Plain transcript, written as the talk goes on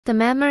The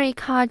memory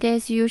card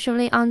is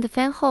usually on the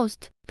fan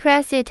host.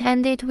 Press it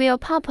and it will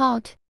pop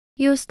out.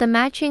 Use the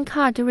matching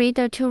card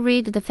reader to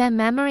read the fan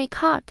memory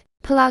card.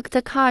 Plug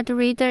the card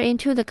reader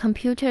into the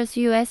computer's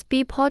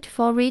USB port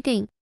for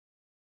reading.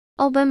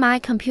 Open My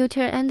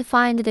Computer and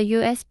find the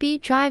USB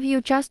drive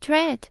you just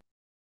read.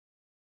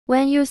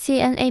 When you see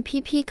an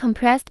app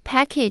compressed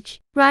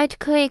package,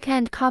 right-click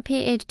and copy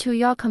it to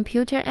your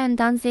computer and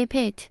unzip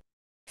it.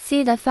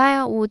 See the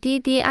file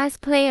DDS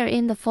Player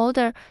in the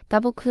folder,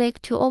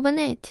 double-click to open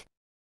it.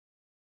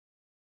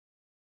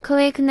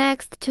 Click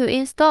Next to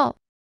install.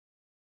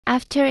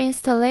 After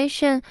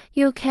installation,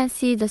 you can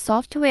see the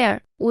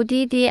software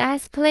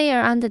DDS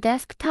Player on the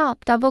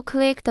desktop.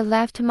 Double-click the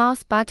left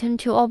mouse button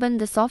to open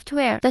the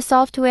software. The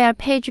software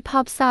page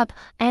pops up,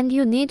 and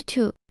you need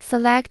to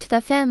select the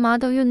fan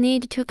model you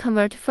need to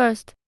convert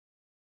first.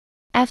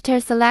 After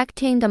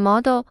selecting the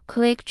model,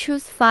 click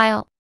Choose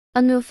File.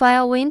 A new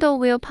file window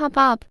will pop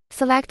up.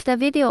 Select the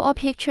video or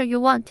picture you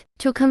want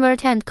to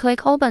convert and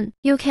click Open.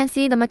 You can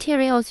see the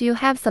materials you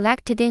have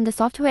selected in the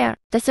software.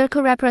 The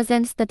circle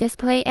represents the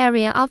display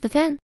area of the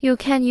fan. You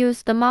can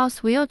use the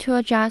mouse wheel to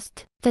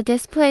adjust the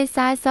display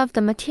size of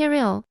the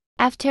material.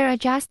 After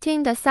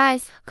adjusting the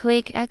size,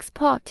 click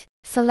Export.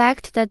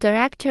 Select the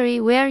directory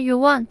where you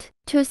want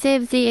to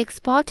save the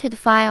exported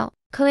file.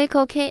 Click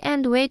OK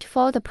and wait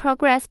for the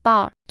progress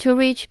bar to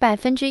reach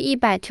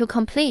 100% to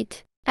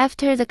complete.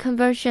 After the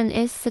conversion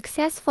is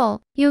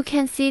successful, you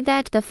can see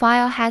that the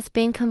file has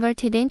been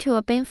converted into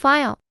a bin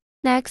file.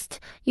 Next,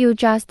 you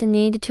just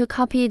need to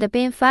copy the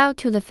bin file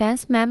to the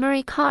fan's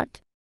memory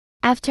card.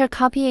 After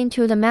copying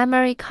to the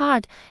memory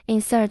card,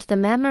 insert the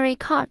memory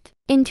card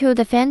into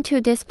the fan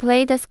to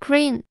display the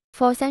screen.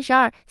 For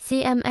 32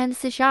 cm and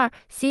 44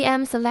 cm,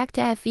 select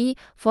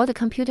F1 for the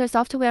computer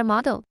software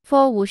model.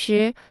 For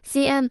 50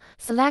 cm,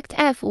 select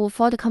F5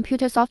 for the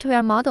computer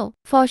software model.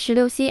 For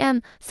 16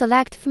 cm,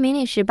 select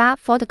F-18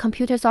 for the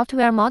computer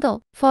software model. For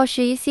 11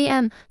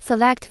 cm,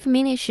 select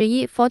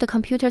F-11 for the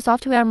computer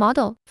software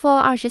model.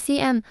 For 20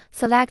 cm,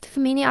 select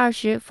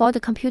F-20 for the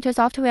computer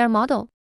software model.